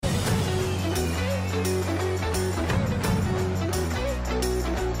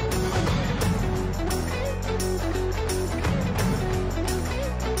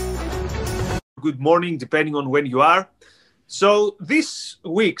good morning, depending on when you are. So this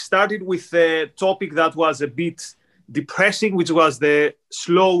week started with a topic that was a bit depressing, which was the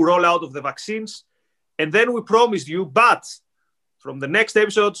slow rollout of the vaccines. And then we promised you, but from the next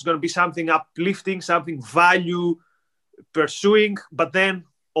episode, it's going to be something uplifting, something value pursuing, but then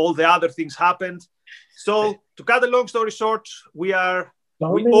all the other things happened. So to cut a long story short, we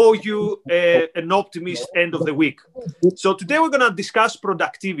owe you an optimist end of the week. So today we're going to discuss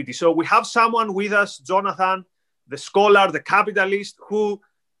productivity. So we have someone with us, Jonathan, the scholar, the capitalist, who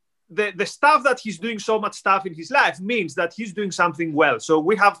the stuff that he's doing so much stuff in his life means that he's doing something well. So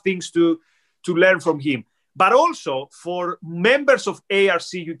we have things to learn from him. But also for members of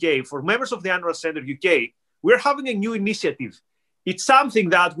ARC UK, for members of the Annual Center UK, we're having a new initiative. It's something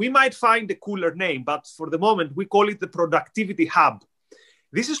that we might find a cooler name, but for the moment, we call it the Productivity Hub.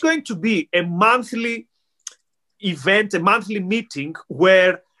 This is going to be a monthly event, a monthly meeting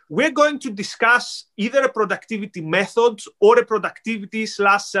where we're going to discuss either a productivity method or a productivity /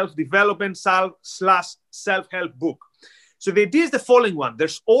 self-development / self-help book. So the idea is the following one.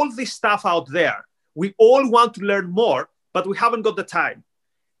 There's all this stuff out there. We all want to learn more, but we haven't got the time.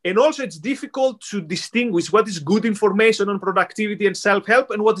 And also it's difficult to distinguish what is good information on productivity and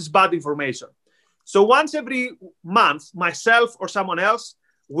self-help and what is bad information. So once every month, myself or someone else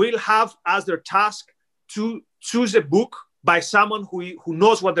will have as their task to choose a book by someone who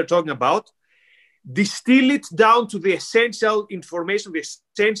knows what they're talking about, distill it down to the essential information, the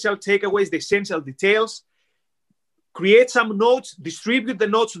essential takeaways, the essential details, create some notes, distribute the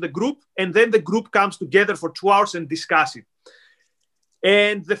notes to the group, and then the group comes together for 2 hours and discuss it.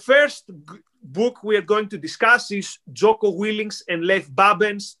 And the first book we are going to discuss is Jocko Willink's and Leif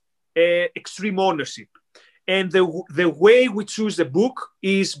Babin's Extreme Ownership. And the way we choose the book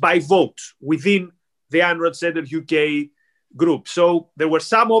is by vote within the Annual Center UK group. So there were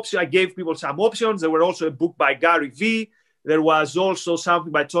some options. I gave people some options. There were also a book by Gary Vee. There was also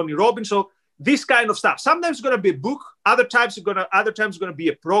something by Tony Robbins. So this kind of stuff. Sometimes it's going to be a book. Other times it's going to be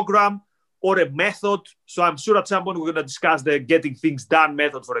a program or a method. So I'm sure at some point we're going to discuss the getting things done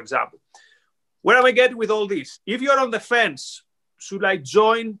method, for example. Where am I getting with all this? If you're on the fence, should I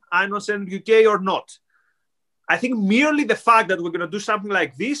join Annual Center UK or not? I think merely the fact that we're going to do something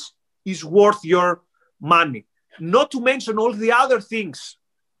like this is worth your money. Not to mention all the other things,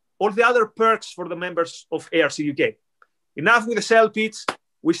 all the other perks for the members of ARC UK. Enough with the sell pitch.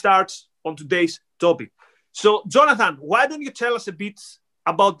 We start on today's topic. So, Jonathan, why don't you tell us a bit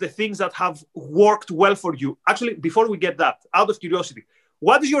about the things that have worked well for you? Actually, before we get that, out of curiosity,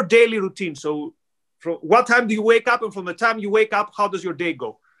 what is your daily routine? So, from what time do you wake up? And from the time you wake up, how does your day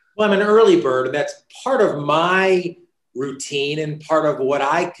go? Well, I'm an early bird, and that's part of my routine and part of what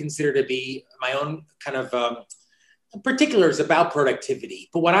I consider to be my own kind of particulars about productivity.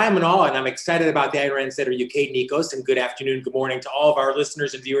 But what I'm in awe, and I'm excited about the Iran Center UK, Nikos, and good afternoon, good morning to all of our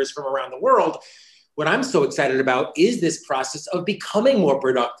listeners and viewers from around the world. What I'm so excited about is this process of becoming more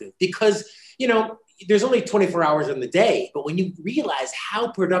productive because, there's only 24 hours in the day, but when you realize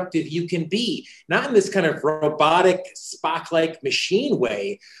how productive you can be, not in this kind of robotic Spock-like machine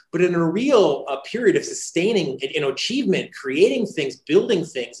way, but in a real period of sustaining achievement, creating things, building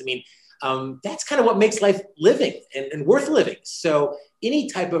things. That's kind of what makes life living and worth living. So any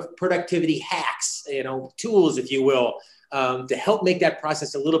type of productivity hacks, tools, if you will, to help make that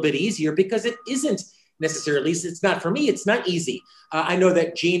process a little bit easier because it isn't necessarily, at least it's not for me, it's not easy. I know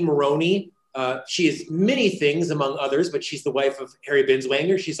that Jean Maroney, she is many things among others, but she's the wife of Harry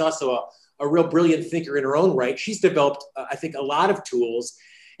Binswanger. She's also a real brilliant thinker in her own right. She's developed, I think, a lot of tools.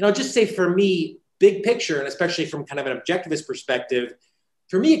 And I'll just say for me, big picture, and especially from kind of an objectivist perspective,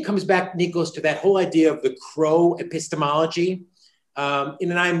 for me, it comes back, Nikos, to that whole idea of the crow epistemology.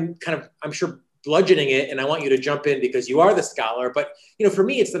 And I'm sure bludgeoning it, and I want you to jump in because you are the scholar. But, for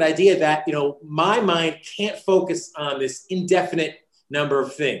me, it's that idea that, my mind can't focus on this indefinite number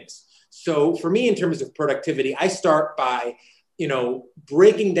of things. So for me, in terms of productivity, I start by,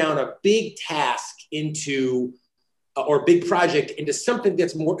 breaking down a big task into, or big project into something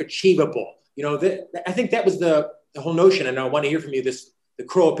that's more achievable. I think that was the whole notion. And I want to hear from you, the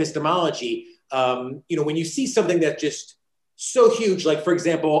crow epistemology. When you see something that's just so huge, like, for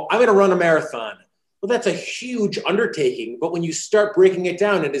example, I'm going to run a marathon. Well, that's a huge undertaking. But when you start breaking it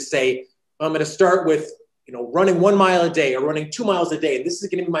down and to say, I'm going to start with, running 1 mile a day or running 2 miles a day, and this is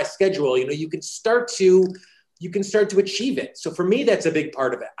going to be my schedule, you can start to achieve it. So for me, that's a big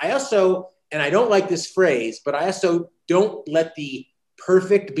part of it. I also, and I don't like this phrase, but I also don't let the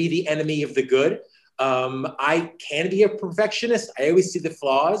perfect be the enemy of the good. I can be a perfectionist. I always see the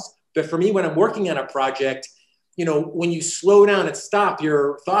flaws. But for me, when I'm working on a project, when you slow down and stop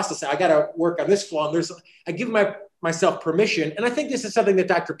your thoughts to say, I got to work on this flaw. And I give myself permission. And I think this is something that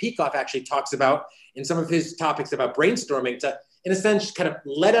Dr. Peikoff actually talks about in some of his topics about brainstorming, to, in a sense, kind of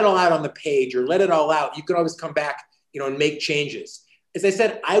let it all out on the page or let it all out. You can always come back, and make changes. As I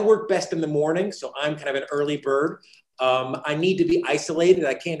said, I work best in the morning, so I'm kind of an early bird. I need to be isolated.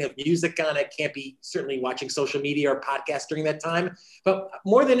 I can't have music on. I can't be certainly watching social media or podcasts during that time. But not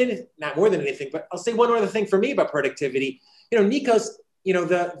more than anything, but I'll say one other thing for me about productivity. Nikos,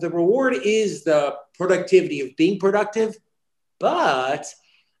 the reward is the productivity of being productive, but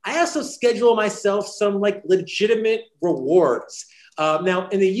I also schedule myself some legitimate rewards. Now,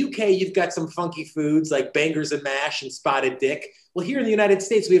 in the UK, you've got some funky foods like bangers and mash and spotted dick. Well, here in the United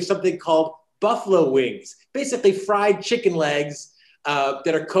States, we have something called buffalo wings, basically fried chicken legs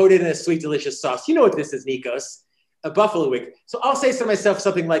that are coated in a sweet, delicious sauce. You know what this is, Nikos, a buffalo wing. So I'll say to myself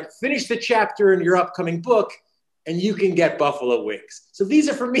something like, finish the chapter in your upcoming book and you can get buffalo wings. So these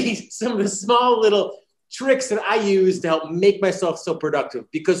are, for me, some of the small little tricks that I use to help make myself so productive,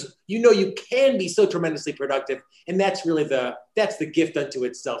 because you can be so tremendously productive. And that's really that's the gift unto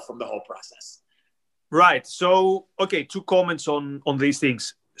itself from the whole process. Right. So, okay, 2 comments on these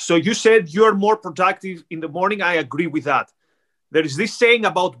things. So you said you're more productive in the morning. I agree with that. There is this saying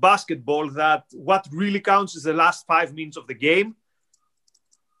about basketball that what really counts is the last 5 minutes of the game.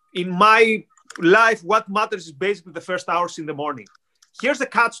 In my life, what matters is basically the first hours in the morning. Here's the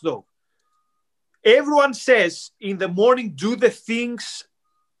catch, though. Everyone says in the morning, do the things.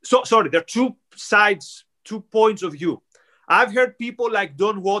 So, sorry, there are 2 sides, 2 points of view. I've heard people like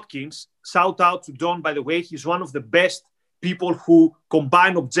Don Watkins, shout out to Don, by the way. He's one of the best people who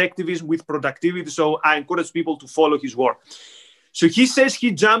combine objectivism with productivity. So I encourage people to follow his work. So he says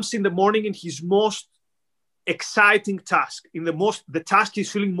he jumps in the morning in his most exciting task, the task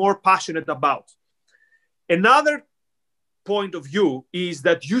he's feeling more passionate about. Another point of view is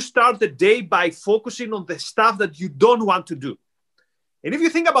that you start the day by focusing on the stuff that you don't want to do. And if you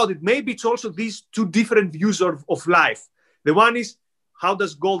think about it, maybe it's also these 2 different views of life. The one is, how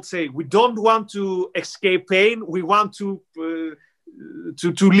does Gold say? We don't want to escape pain. We want to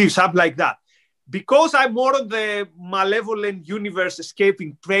live, something like that. Because I'm more on the malevolent universe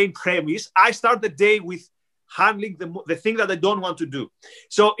escaping pain premise, I start the day with handling the thing that I don't want to do.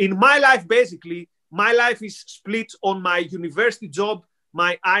 So in my life, basically, my life is split on my university job,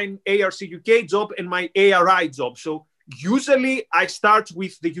 my ARC UK job, and my ARI job. So usually I start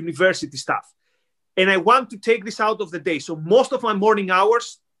with the university stuff. And I want to take this out of the day. So most of my morning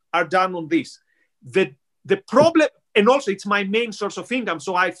hours are done on this. The problem, and also it's my main source of income,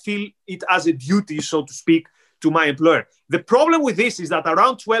 so I feel it as a duty, so to speak, to my employer. The problem with this is that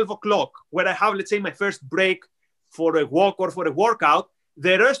around 12 o'clock, where I have, let's say, my first break for a walk or for a workout,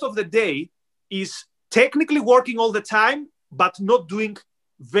 the rest of the day is technically working all the time, but not doing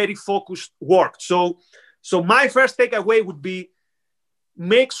very focused work. So my first takeaway would be,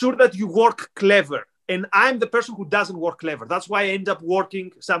 make sure that you work clever. And I'm the person who doesn't work clever. That's why I end up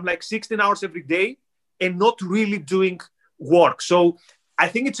working something like 16 hours every day and not really doing work. So I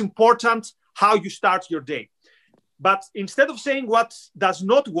think it's important how you start your day. But instead of saying what does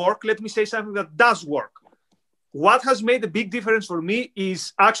not work, let me say something that does work. What has made a big difference for me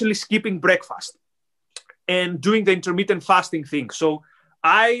is actually skipping breakfast and doing the intermittent fasting thing. So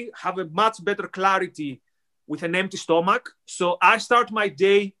I have a much better clarity with an empty stomach. So I start my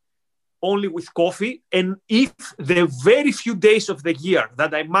day only with coffee. And if the very few days of the year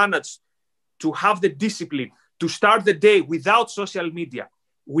that I manage to have the discipline to start the day without social media,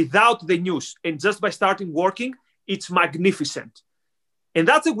 without the news, and just by starting working, it's magnificent. And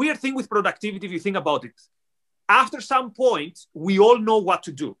that's a weird thing with productivity if you think about it. After some point, we all know what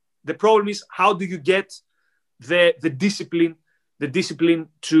to do. The problem is, how do you get the discipline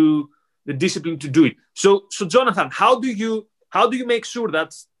to do it? So Jonathan, how do you make sure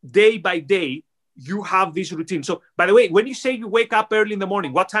that day by day you have this routine? So, by the way, when you say you wake up early in the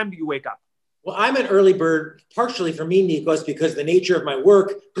morning, what time do you wake up? Well, I'm an early bird, partially for me, Nikos, because the nature of my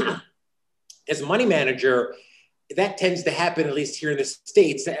work as a money manager, that tends to happen, at least here in the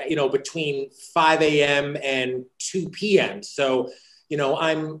States, between 5 a.m. and 2 p.m. So,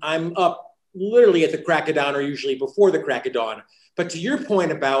 I'm up literally at the crack of dawn, or usually before the crack of dawn. But to your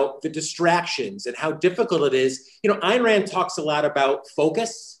point about the distractions and how difficult it is, Ayn Rand talks a lot about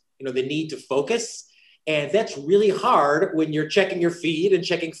focus, the need to focus. And that's really hard when you're checking your feed and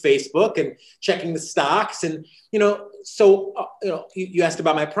checking Facebook and checking the stocks. And, you asked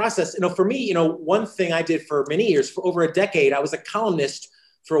about my process. For me, one thing I did for many years, for over a decade, I was a columnist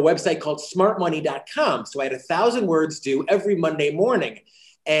for a website called smartmoney.com. So I had 1,000 words due every Monday morning.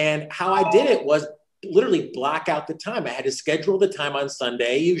 And how I did it was literally block out the time. I had to schedule the time on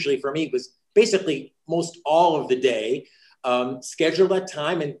Sunday. Usually for me, it was basically most all of the day. Schedule that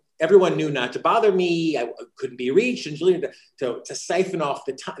time, and everyone knew not to bother me. I couldn't be reached, and to siphon off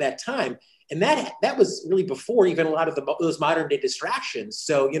that time. And that was really before even a lot of those modern day distractions.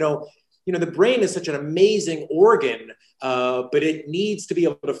 So, the brain is such an amazing organ, but it needs to be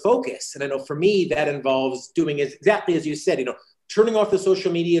able to focus. And I know for me, that involves doing exactly as you said, turning off the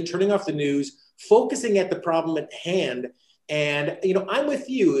social media, turning off the news, focusing at the problem at hand. And, I'm with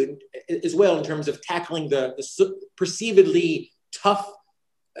you as well in terms of tackling the perceivedly tough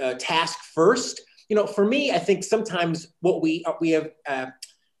task first. For me, I think sometimes what we have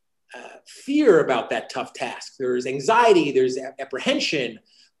fear about that tough task. There's anxiety, there's apprehension,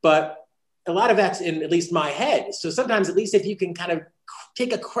 but a lot of that's in at least my head. So sometimes, at least if you can kind of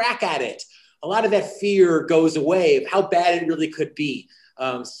take a crack at it, a lot of that fear goes away of how bad it really could be.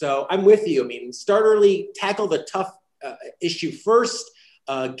 So I'm with you. I mean, start early, tackle the tough issue first,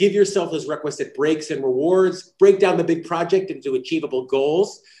 give yourself those requisite breaks and rewards, break down the big project into achievable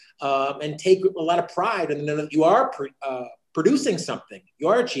goals, and take a lot of pride in that you are producing something, you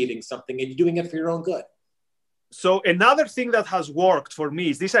are achieving something, and you're doing it for your own good. So another thing that has worked for me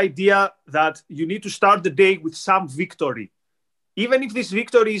is this idea that you need to start the day with some victory. Even if this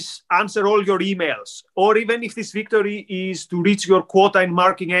victory is answer all your emails, or even if this victory is to reach your quota in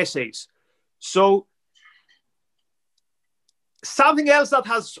marking essays. So something else that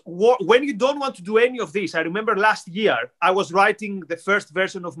has worked, when you don't want to do any of this, I remember last year, I was writing the first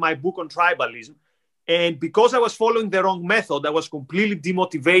version of my book on tribalism. And because I was following the wrong method, I was completely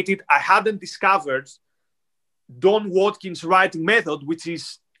demotivated. I hadn't discovered Don Watkins' writing method, which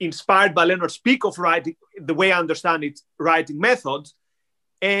is inspired by Leonard Peikoff's writing, the way I understand it, writing method.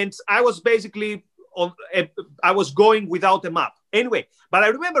 And I was basically I was going without a map. Anyway, but I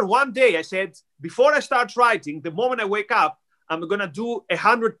remember one day I said, before I start writing, the moment I wake up, I'm going to do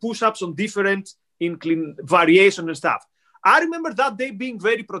 100 push-ups on different incline variation and stuff. I remember that day being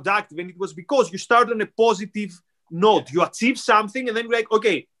very productive, and it was because you start on a positive note. You achieve something, and then you're like,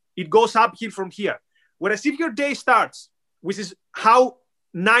 okay, it goes uphill from here. Whereas if your day starts, which is how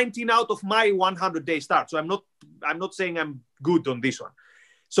 19 out of my 100 days start. So I'm not saying I'm good on this one.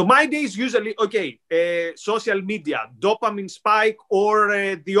 So my day is usually, social media, dopamine spike,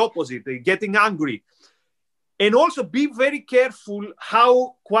 or the opposite, getting angry. And also be very careful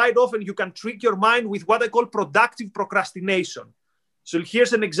how quite often you can trick your mind with what I call productive procrastination. So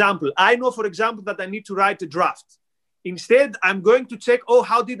here's an example. I know, for example, that I need to write a draft. Instead, I'm going to check,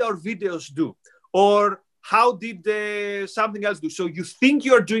 how did our videos do? Or how did something else do? So you think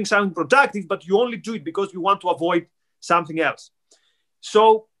you're doing something productive, but you only do it because you want to avoid something else.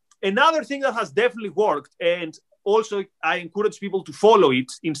 So another thing that has definitely worked, and also I encourage people to follow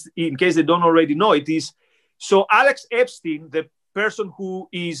it in case they don't already know it, is so Alex Epstein, the person who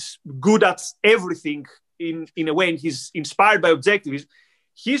is good at everything in a way, and he's inspired by objectivism,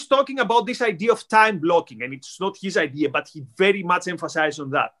 he's talking about this idea of time blocking, and it's not his idea, but he very much emphasized on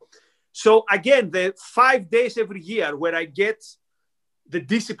that. So again, the 5 days every year where I get the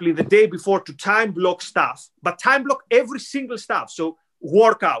discipline the day before to time block stuff, but time block every single stuff. So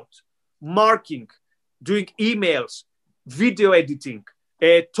workout, marking, doing emails, video editing,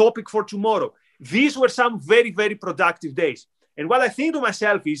 a topic for tomorrow. These were some very, very productive days. And what I think to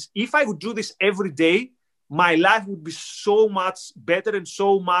myself is, if I would do this every day, my life would be so much better and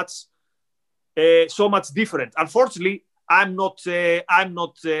so much different. Unfortunately, I'm not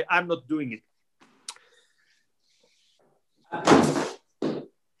doing it.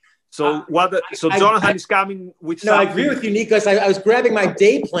 So Jonathan is coming with. No, I agree with you, Nikos. I was grabbing my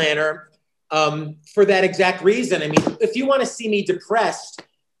day planner for that exact reason. I mean, if you want to see me depressed,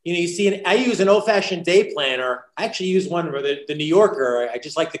 you see, I use an old-fashioned day planner. I actually use one for the New Yorker. I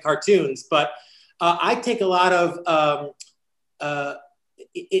just like the cartoons, but I take a lot of.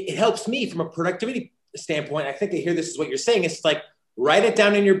 It helps me from a productivity standpoint. I think I hear this is what you're saying. It's like, write it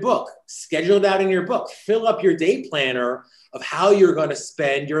down in your book, schedule it out in your book, fill up your day planner of how you're going to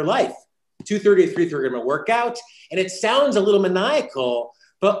spend your life. 2:30 to 3:30, I'm going to work out. And it sounds a little maniacal,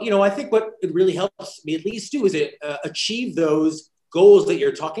 but I think what it really helps me at least do is achieve those goals that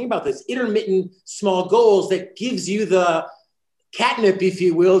you're talking about, those intermittent small goals that gives you the catnip, if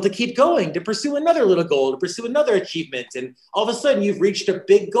you will, to keep going, to pursue another little goal, to pursue another achievement. And all of a sudden you've reached a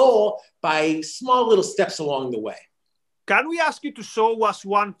big goal by small little steps along the way. Can we ask you to show us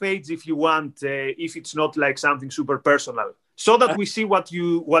one page if you want, if it's not like something super personal, so that we see what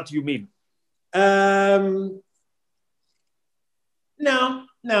you mean? No,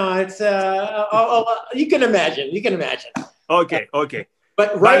 it's, you can imagine. Okay.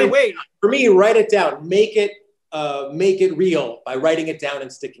 But by the way, for me, write it down. Make it real by writing it down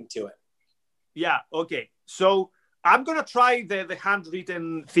and sticking to it. Yeah. Okay. So I'm gonna try the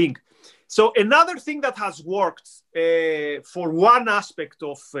handwritten thing. So another thing that has worked for one aspect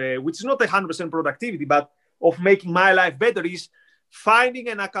of which is not 100% productivity, but of making my life better, is finding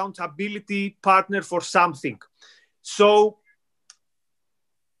an accountability partner for something. So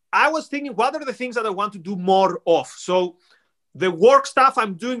I was thinking, what are the things that I want to do more of? So the work stuff,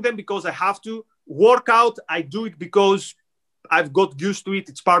 I'm doing them because I have to. Work out, I do it because I've got used to it.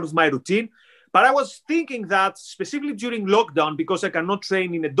 It's part of my routine. But I was thinking that specifically during lockdown, because I cannot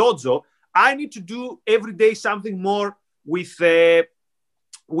train in a dojo, I need to do every day something more with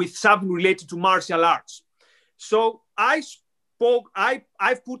something related to martial arts. So I've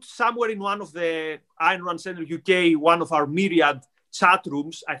put somewhere in one of the Iron Run Center UK, one of our myriad chat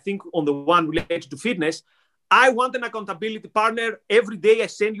rooms, I think on the one related to fitness, I want an accountability partner. Every day I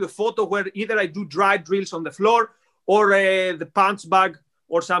send you a photo where either I do dry drills on the floor or the punch bag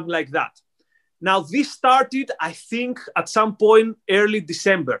or something like that. Now, this started, I think, at some point early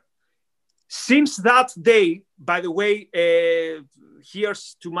December. Since that day, by the way,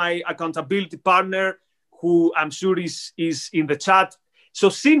 here's to my accountability partner, who I'm sure is in the chat. So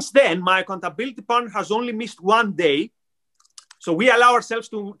since then, my accountability partner has only missed one day. So we allow ourselves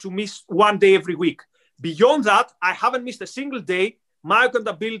to miss one day every week. Beyond that, I haven't missed a single day. My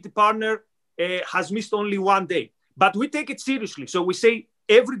accountability partner has missed only one day. But we take it seriously. So we say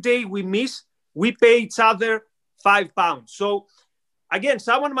every day we miss, we pay each other £5. So again,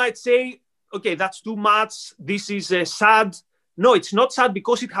 someone might say, okay, that's too much. This is sad. No, it's not sad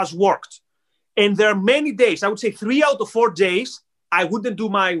because it has worked. And there are many days, I would say 3 out of 4 days, I wouldn't do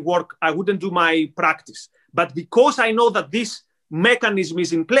my work. I wouldn't do my practice. But because I know that this mechanism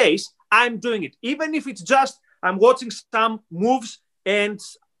is in place, I'm doing it. Even if it's just, I'm watching some moves and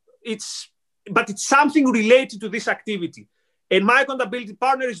it's something related to this activity. And my accountability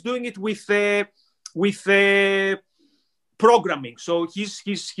partner is doing it with programming. So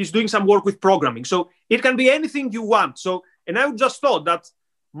he's doing some work with programming. So it can be anything you want. So, and I just thought that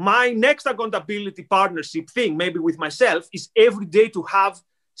my next accountability partnership thing, maybe with myself, is every day to have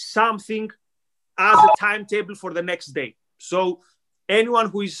something as a timetable for the next day. So anyone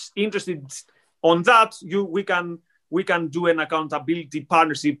who is interested on that, we can do an accountability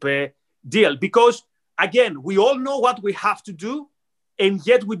partnership deal, because again, we all know what we have to do, and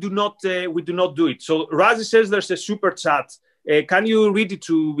yet we do not do it. So Razi says there's a super chat. Can you read it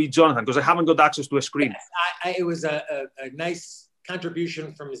to me, Jonathan? Because I haven't got access to a screen. Yes, it was a nice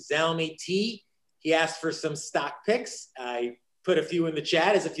contribution from Zalmi T. He asked for some stock picks. I put a few in the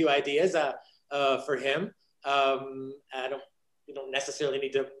chat as a few ideas for him. You don't necessarily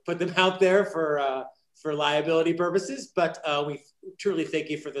need to put them out there for liability purposes, but we truly thank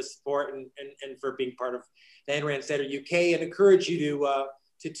you for the support and for being part of the Ayn Center UK, and encourage you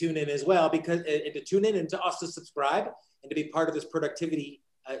to tune in as well, because to tune in and to also subscribe and to be part of this productivity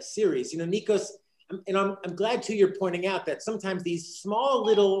series. You know, Nikos, I'm glad too you're pointing out that sometimes these small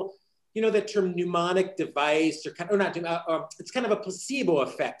little, you know, the term mnemonic device it's kind of a placebo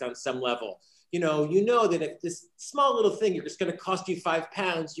effect on some level. You know that if this small little thing you're just going to cost you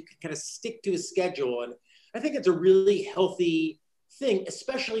 £5, you can kind of stick to a schedule. And I think it's a really healthy thing,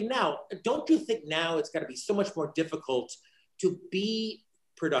 especially now. Don't you think now it's got to be so much more difficult to be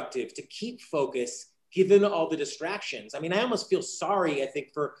productive, to keep focus, given all the distractions? I mean, I almost feel sorry, I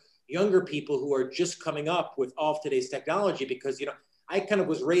think, for younger people who are just coming up with all of today's technology, because, you know, I kind of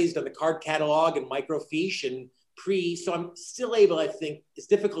was raised on the card catalog and microfiche and so I'm still able, I think, as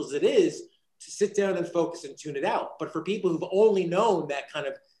difficult as it is, to sit down and focus and tune it out. But for people who've only known that kind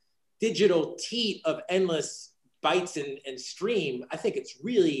of digital teat of endless bytes and stream, I think it's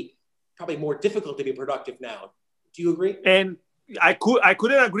really probably more difficult to be productive now. Do you agree? And I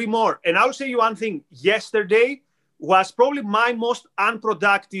couldn't agree more. And I'll say you one thing. Yesterday was probably my most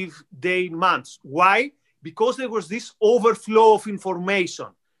unproductive day in months. Why? Because there was this overflow of information.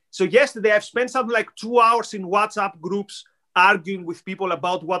 So yesterday I've spent something like 2 hours in WhatsApp groups arguing with people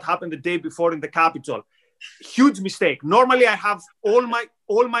about what happened the day before in the Capitol. Huge mistake. Normally I have all my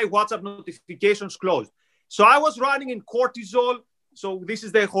WhatsApp notifications closed. So I was running in cortisol. So this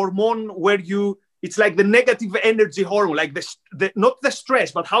is the hormone where it's like the negative energy hormone, like not the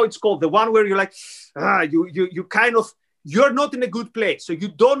stress, but how it's called, the one where you're like, you're not in a good place. So you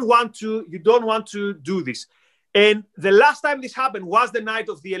don't want to do this. And the last time this happened was the night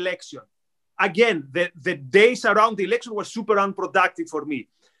of the election. Again, the days around the election were super unproductive for me.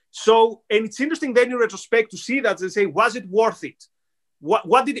 So, and it's interesting then in retrospect to see that, they say, was it worth it?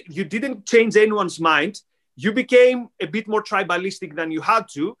 You didn't change anyone's mind. you became a bit more tribalistic than you had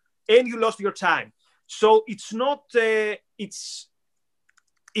to, and you lost your time. So it's not, it's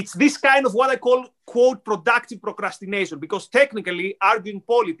this kind of what I call, quote, productive procrastination, because technically arguing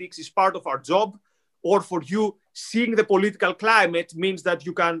politics is part of our job, or for you, seeing the political climate means that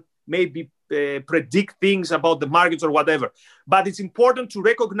you can maybe predict things about the markets or whatever. But it's important to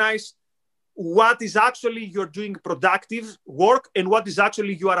recognize what is actually you're doing productive work and what is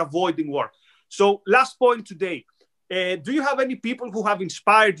actually you are avoiding work. So last point today, do you have any people who have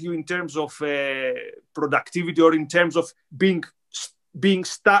inspired you in terms of productivity or in terms of being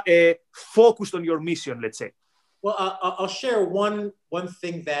focused on your mission, let's say? Well, I'll share one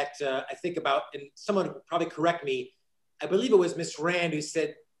thing that I think about, and someone would probably correct me. I believe it was Miss Rand who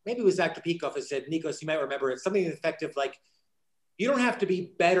said, maybe it was Dr. Peikoff who said, Nikos, you might remember it, something effective like, you don't have to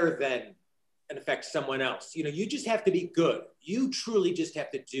be better than and affect someone else. You know, you just have to be good. You truly just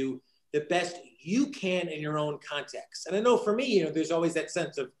have to do the best you can in your own context. And I know for me, you know, there's always that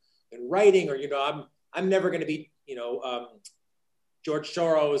sense of in writing, or, you know, I'm never going to be, you know, George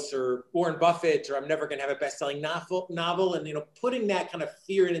Soros or Warren Buffett, or I'm never going to have a best-selling novel. And, you know, putting that kind of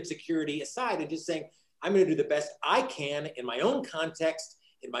fear and insecurity aside and just saying, I'm going to do the best I can in my own context,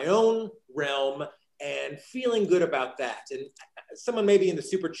 in my own realm, and feeling good about that. And someone maybe in the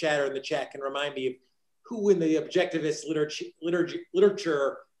super chat or in the chat can remind me of who in the objectivist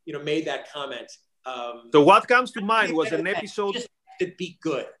literature, you know, made that comment. So what comes to mind was an episode. Just to be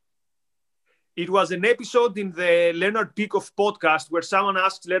good. It was an episode in the Leonard Peikoff podcast where someone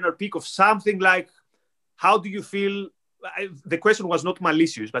asked Leonard Peikoff something like, how do you feel? The question was not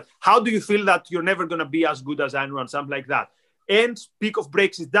malicious, but how do you feel that you're never going to be as good as anyone, something like that. And Peikoff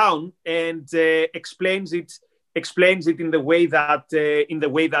breaks it down and explains it in the way that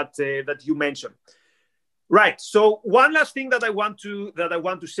that you mentioned. Right. So one last thing that I want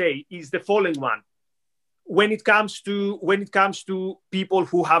to say is the following one. When it comes to people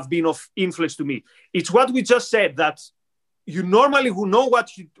who have been of influence to me, it's what we just said, that you normally who know what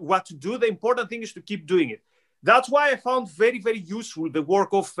to do. The important thing is to keep doing it. That's why I found very, very useful the work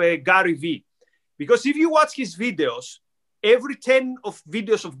of Gary Vee, because if you watch his videos, every 10 of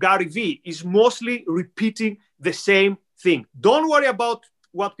videos of Gary Vee is mostly repeating the same thing. Don't worry about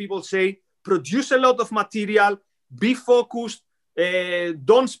what people say. Produce a lot of material. Be focused.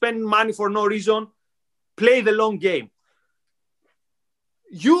 Don't spend money for no reason. Play the long game.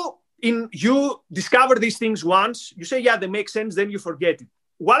 You discover these things once. You say, yeah, they make sense. Then you forget it.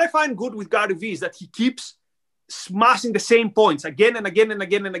 What I find good with Gary Vee is that he keeps smashing the same points again and again and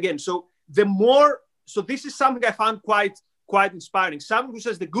again and again. So this is something I found quite inspiring. Someone who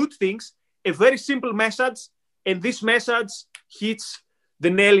says the good things, a very simple message, and this message hits the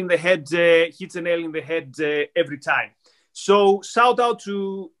nail in the head every time. So shout out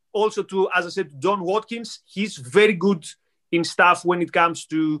also to, as I said, John Watkins. He's very good in stuff when it comes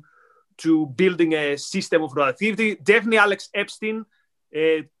to building a system of productivity. Definitely Alex Epstein,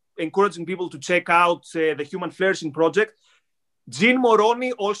 encouraging people to check out the Human Flourishing Project. Jean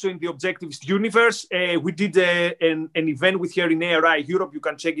Moroni, also in the Objectivist universe. We did an event with her in ARI Europe. You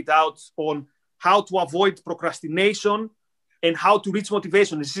can check it out on how to avoid procrastination and how to reach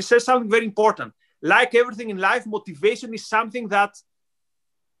motivation. She says something very important. Like everything in life, motivation is something that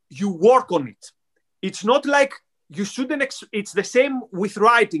you work on it. It's not like you shouldn't, it's the same with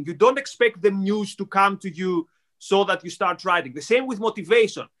writing. You don't expect the muse to come to you so that you start writing. The same with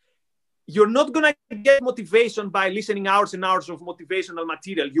motivation. You're not going to get motivation by listening hours and hours of motivational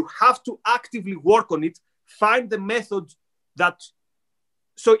material. You have to actively work on it, find the method that,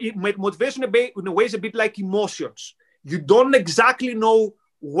 so motivation in a way is a bit like emotions. You don't exactly know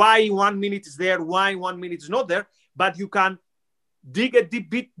why 1 minute is there, why 1 minute is not there, but you can dig a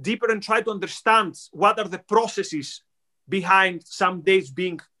bit deeper and try to understand what are the processes behind some days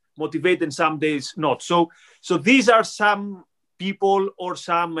being motivated and some days not. So these are some people or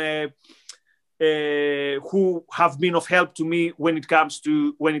some who have been of help to me when it comes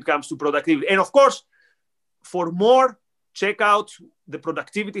to productivity. And of course, for more, check out the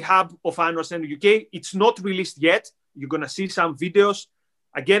Productivity Hub of Anwar Sender UK. It's not released yet. You're going to see some videos.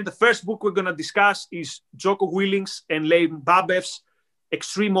 Again, the first book we're going to discuss is Jocko Willink's and Leighton Babeff's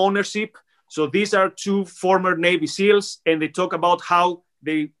Extreme Ownership. So these are two former Navy SEALs, and they talk about how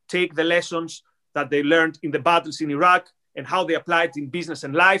they take the lessons that they learned in the battles in Iraq and how they apply it in business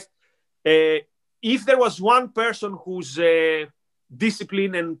and life. If there was one person whose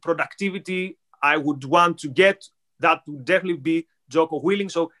discipline and productivity I would want to get, that would definitely be Jocko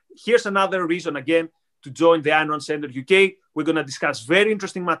Willink. So here's another reason, again, to join the Anwar Sender UK. We're going to discuss very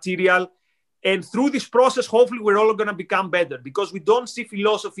interesting material. And through this process, hopefully, we're all going to become better, because we don't see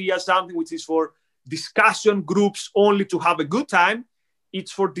philosophy as something which is for discussion groups only to have a good time.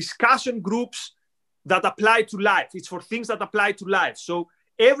 It's for discussion groups that apply to life. It's for things that apply to life. So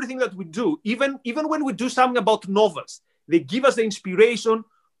everything that we do, even when we do something about novels, they give us the inspiration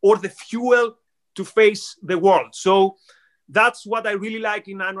or the fuel to face the world. So that's what I really like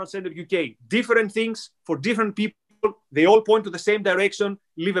in Annual Center UK. Different things for different people. They all point to the same direction,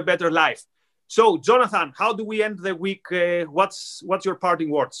 live a better life. So, Jonathan, how do we end the week? What's your parting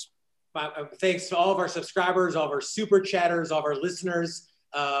words? Thanks to all of our subscribers, all of our super chatters, all of our listeners.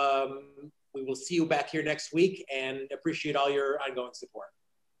 We will see you back here next week and appreciate all your ongoing support.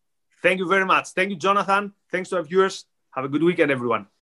 Thank you very much. Thank you, Jonathan. Thanks to our viewers. Have a good weekend, everyone.